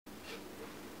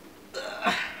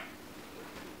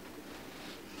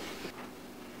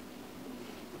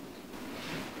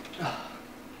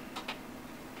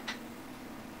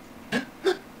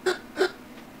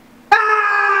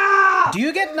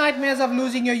get nightmares of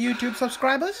losing your YouTube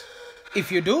subscribers?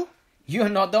 If you do, you're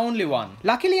not the only one.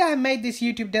 Luckily, I have made this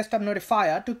YouTube desktop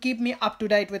notifier to keep me up to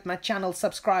date with my channel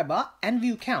subscriber and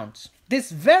view counts.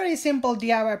 This very simple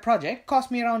DIY project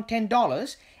cost me around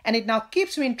 $10 and it now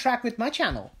keeps me in track with my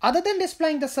channel. Other than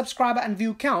displaying the subscriber and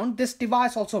view count, this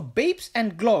device also beeps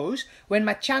and glows when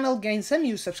my channel gains a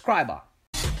new subscriber.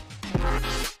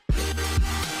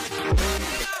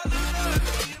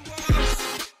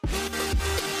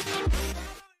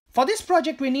 For this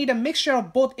project, we need a mixture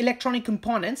of both electronic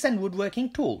components and woodworking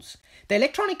tools. The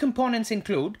electronic components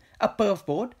include a perf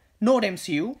board, Node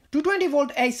MCU,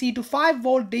 220V AC to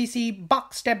 5V DC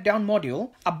buck step-down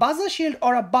module, a buzzer shield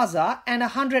or a buzzer and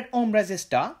a 100 ohm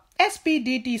resistor,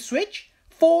 SPDT switch,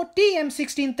 4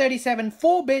 TM1637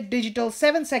 4-bit digital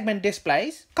 7-segment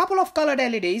displays, couple of colored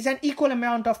LEDs and equal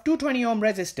amount of 220 ohm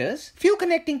resistors, few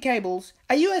connecting cables,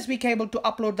 a USB cable to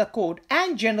upload the code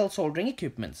and general soldering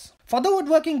equipments. For the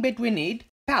woodworking bit we need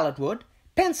pallet wood,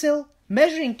 pencil,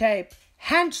 measuring tape,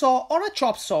 hand saw or a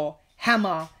chop saw,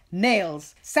 hammer,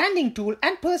 nails, sanding tool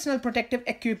and personal protective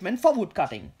equipment for wood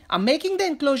cutting. I'm making the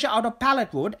enclosure out of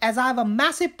pallet wood as I have a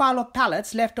massive pile of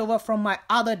pallets left over from my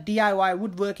other DIY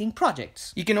woodworking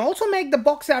projects. You can also make the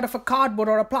box out of a cardboard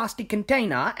or a plastic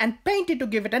container and paint it to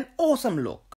give it an awesome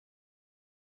look.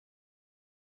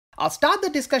 I'll start the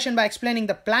discussion by explaining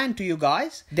the plan to you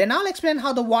guys. Then I'll explain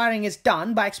how the wiring is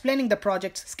done by explaining the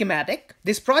project's schematic.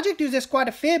 This project uses quite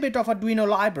a fair bit of Arduino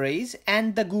libraries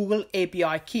and the Google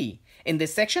API key. In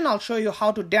this section, I'll show you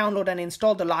how to download and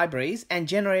install the libraries and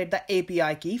generate the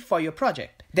API key for your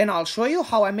project. Then I'll show you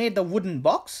how I made the wooden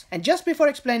box, and just before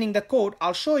explaining the code,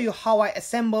 I'll show you how I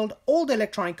assembled all the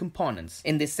electronic components.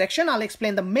 In this section, I'll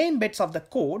explain the main bits of the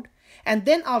code, and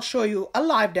then I'll show you a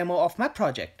live demo of my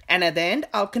project. And at the end,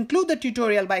 I'll conclude the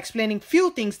tutorial by explaining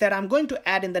few things that I'm going to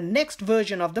add in the next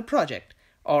version of the project.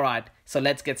 Alright, so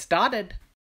let's get started.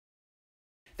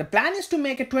 The plan is to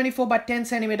make a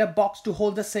 24x10cm box to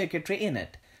hold the circuitry in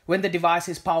it. When the device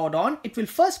is powered on, it will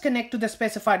first connect to the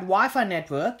specified Wi-Fi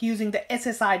network using the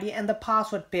SSID and the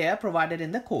password pair provided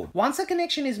in the code. Once a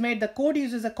connection is made, the code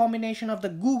uses a combination of the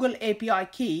Google API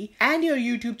key and your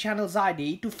YouTube channel's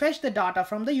ID to fetch the data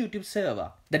from the YouTube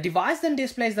server. The device then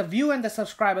displays the view and the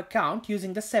subscriber count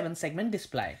using the 7-segment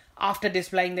display. After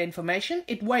displaying the information,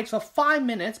 it waits for 5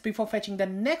 minutes before fetching the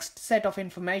next set of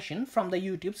information from the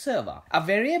YouTube server. A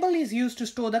variable is used to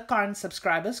store the current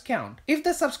subscribers count. If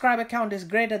the subscriber count is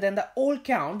greater than the old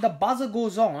count, the buzzer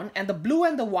goes on and the blue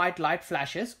and the white light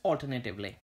flashes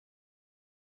alternatively.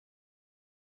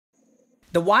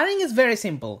 The wiring is very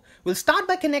simple. We'll start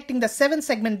by connecting the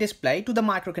 7-segment display to the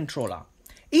microcontroller.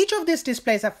 Each of these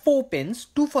displays have 4 pins,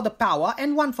 2 for the power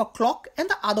and 1 for clock and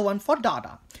the other one for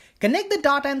data. Connect the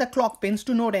data and the clock pins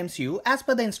to Node MCU as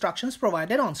per the instructions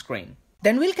provided on screen.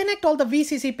 Then we'll connect all the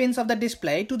VCC pins of the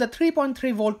display to the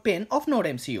 3.3V pin of Node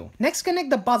MCU. Next,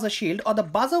 connect the buzzer shield or the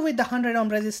buzzer with the 100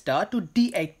 ohm resistor to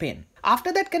D8 pin.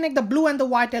 After that, connect the blue and the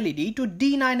white LED to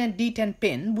D9 and D10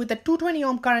 pin with the 220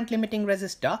 ohm current limiting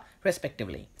resistor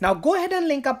respectively. Now go ahead and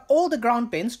link up all the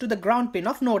ground pins to the ground pin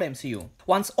of Node MCU.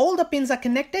 Once all the pins are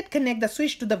connected, connect the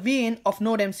switch to the VIN of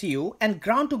Node MCU and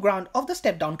ground to ground of the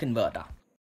step-down converter.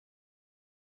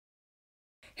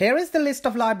 Here is the list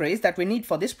of libraries that we need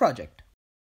for this project.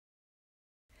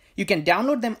 You can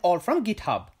download them all from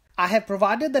GitHub. I have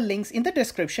provided the links in the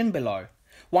description below.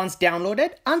 Once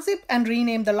downloaded, unzip and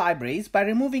rename the libraries by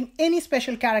removing any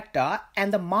special character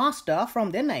and the master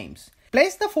from their names.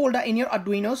 Place the folder in your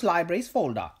Arduino's libraries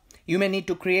folder. You may need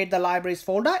to create the libraries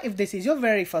folder if this is your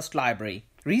very first library.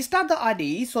 Restart the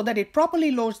IDE so that it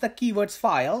properly loads the keywords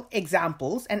file,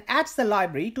 examples, and adds the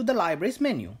library to the libraries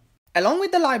menu. Along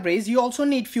with the libraries, you also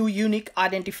need few unique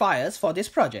identifiers for this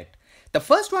project. The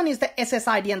first one is the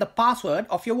SSID and the password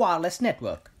of your wireless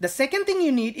network. The second thing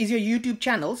you need is your YouTube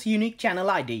channel's unique channel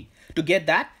ID. To get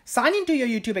that, sign into your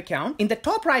YouTube account. In the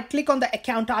top right, click on the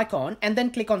account icon and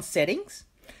then click on Settings.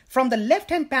 From the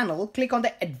left-hand panel, click on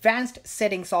the Advanced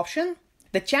Settings option.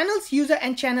 The channel's user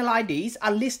and channel IDs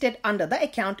are listed under the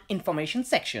Account Information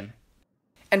section.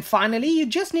 And finally, you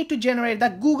just need to generate the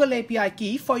Google API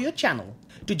key for your channel.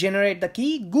 To generate the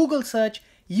key, Google search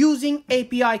using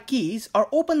API keys or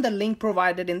open the link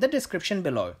provided in the description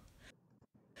below.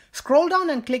 Scroll down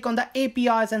and click on the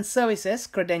APIs and Services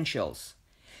credentials.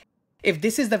 If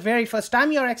this is the very first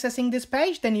time you are accessing this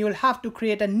page, then you will have to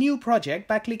create a new project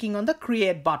by clicking on the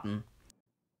Create button.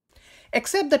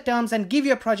 Accept the terms and give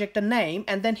your project a name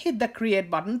and then hit the Create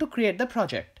button to create the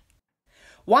project.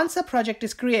 Once a project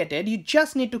is created, you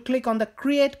just need to click on the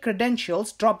Create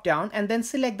Credentials drop-down and then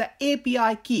select the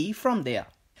API key from there.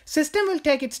 System will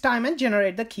take its time and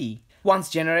generate the key. Once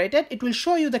generated, it will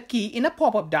show you the key in a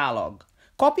pop-up dialog.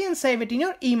 Copy and save it in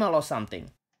your email or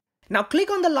something. Now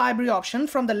click on the library option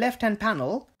from the left-hand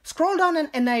panel, scroll down and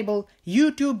enable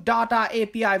YouTube Data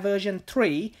API version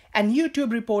 3 and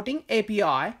YouTube Reporting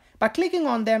API by clicking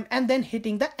on them and then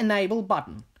hitting the Enable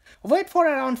button. Wait for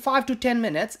around 5 to 10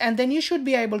 minutes and then you should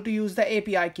be able to use the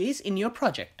API keys in your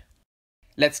project.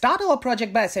 Let's start our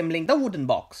project by assembling the wooden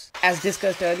box. As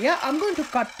discussed earlier, I'm going to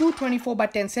cut two 24 by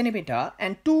 10 cm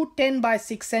and two 10 by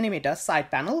 6 cm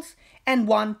side panels and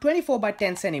one 24 by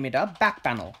 10 cm back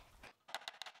panel.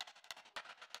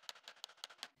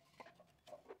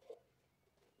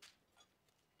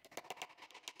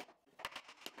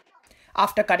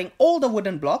 After cutting all the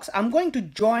wooden blocks, I'm going to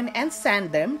join and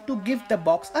sand them to give the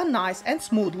box a nice and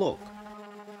smooth look.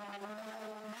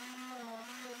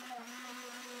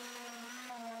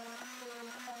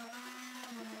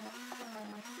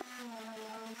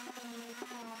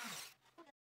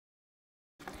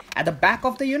 At the back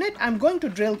of the unit, I'm going to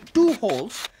drill two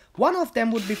holes. One of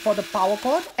them would be for the power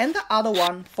cord and the other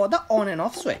one for the on and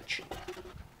off switch.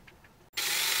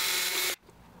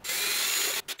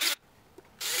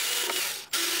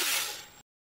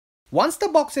 Once the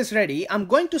box is ready, I'm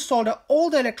going to solder all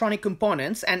the electronic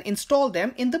components and install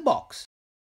them in the box.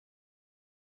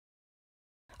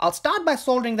 I'll start by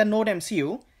soldering the Node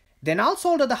MCU, then I'll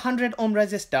solder the 100 ohm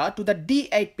resistor to the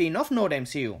D8 pin of Node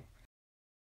MCU.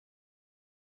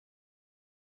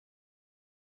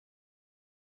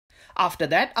 After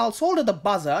that, I'll solder the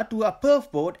buzzer to a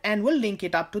perf board and will link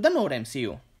it up to the Node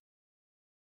MCU.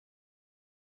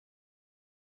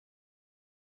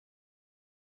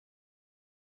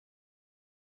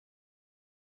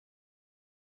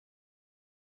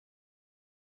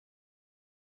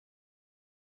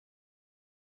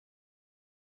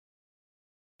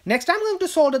 Next, I'm going to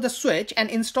solder the switch and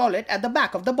install it at the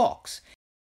back of the box.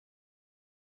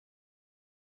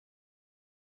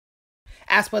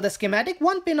 As per the schematic,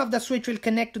 one pin of the switch will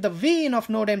connect to the V-in of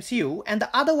Node MCU and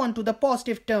the other one to the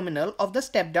positive terminal of the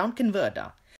step-down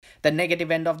converter. The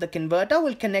negative end of the converter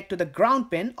will connect to the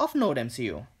ground pin of Node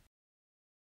MCU.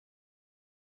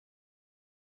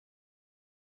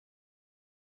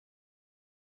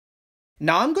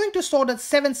 Now I'm going to solder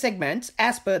 7 segments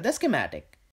as per the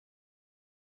schematic.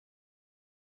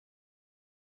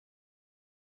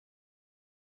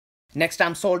 Next,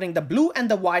 I'm soldering the blue and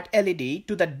the white LED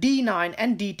to the D9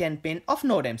 and D10 pin of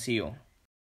Node MCU.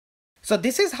 So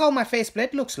this is how my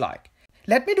faceplate looks like.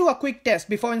 Let me do a quick test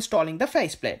before installing the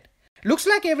faceplate. Looks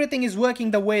like everything is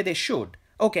working the way they should.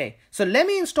 Okay, so let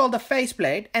me install the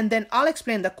faceplate and then I'll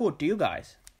explain the code to you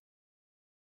guys.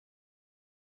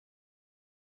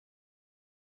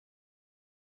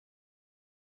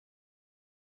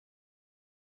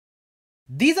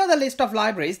 These are the list of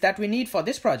libraries that we need for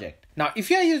this project. Now, if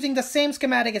you are using the same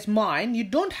schematic as mine, you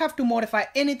don't have to modify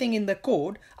anything in the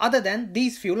code other than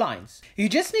these few lines. You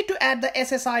just need to add the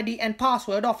SSID and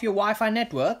password of your Wi-Fi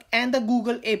network and the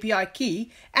Google API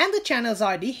key and the channel's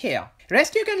ID here.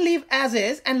 Rest you can leave as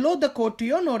is and load the code to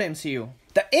your Node MCU.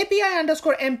 The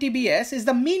API_MTBS is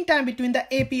the mean time between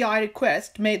the API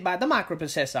request made by the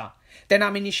microprocessor. Then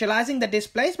I'm initializing the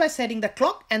displays by setting the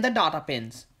clock and the data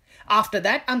pins. After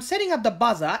that, I'm setting up the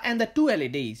buzzer and the two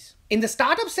LEDs. In the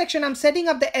startup section, I'm setting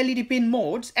up the LED pin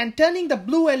modes and turning the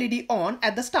blue LED on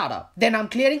at the startup. Then I'm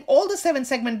clearing all the 7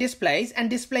 segment displays and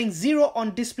displaying 0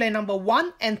 on display number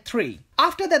 1 and 3.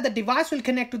 After that, the device will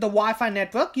connect to the Wi-Fi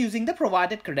network using the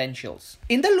provided credentials.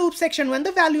 In the loop section, when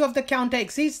the value of the counter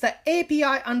exceeds the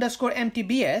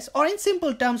API_MTBS, or in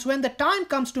simple terms, when the time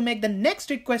comes to make the next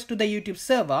request to the YouTube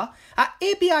server, an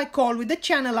API call with the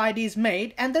channel ID is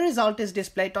made and the result is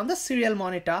displayed on the serial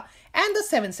monitor and the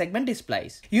 7 segment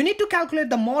displays. You need to calculate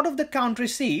the mod of the count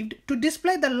received to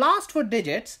display the last 4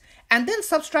 digits and then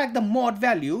subtract the mod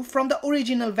value from the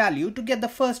original value to get the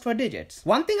first 4 digits.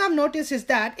 One thing I've noticed is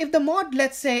that if the mod,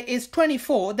 let's say, is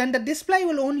 24, then the display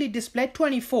will only display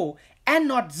 24 and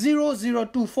not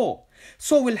 0024.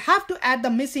 So we'll have to add the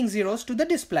missing zeros to the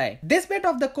display. This bit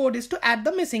of the code is to add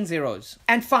the missing zeros.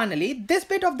 And finally, this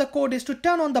bit of the code is to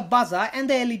turn on the buzzer and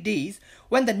the LEDs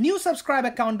when the new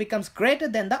subscriber count becomes greater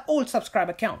than the old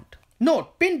subscriber count.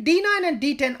 Note, pin D9 and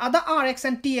D10 are the RX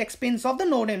and TX pins of the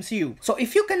Node MCU. So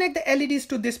if you connect the LEDs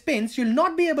to these pins, you'll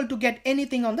not be able to get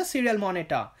anything on the serial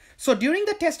monitor. So during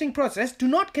the testing process, do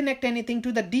not connect anything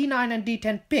to the D9 and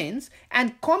D10 pins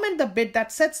and comment the bit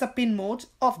that sets the pin modes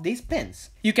of these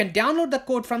pins. You can download the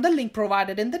code from the link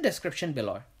provided in the description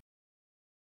below.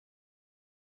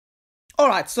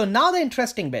 Alright, so now the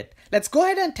interesting bit. Let's go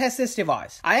ahead and test this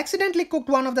device. I accidentally cooked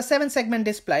one of the 7 segment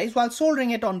displays while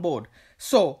soldering it on board.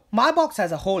 So my box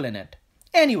has a hole in it.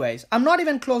 Anyways, I'm not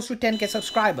even close to 10k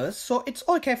subscribers, so it's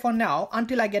okay for now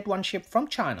until I get one shipped from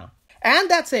China. And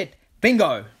that's it.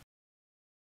 Bingo!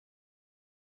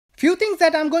 Few things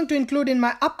that I'm going to include in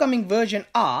my upcoming version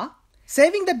are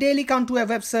saving the daily count to a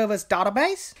web server's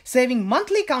database, saving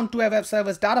monthly count to a web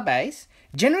server's database,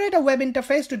 generate a web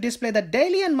interface to display the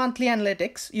daily and monthly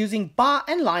analytics using bar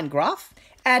and line graph,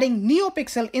 adding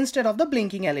NeoPixel instead of the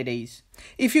blinking LEDs.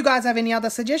 If you guys have any other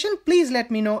suggestion, please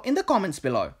let me know in the comments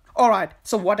below. Alright,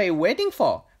 so what are you waiting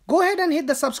for? Go ahead and hit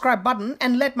the subscribe button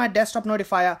and let my desktop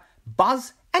notifier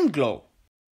buzz and glow.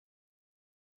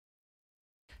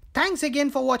 Thanks again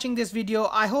for watching this video.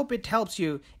 I hope it helps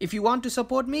you. If you want to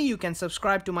support me, you can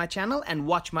subscribe to my channel and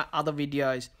watch my other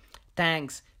videos.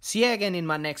 Thanks. See you again in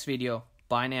my next video.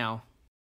 Bye now.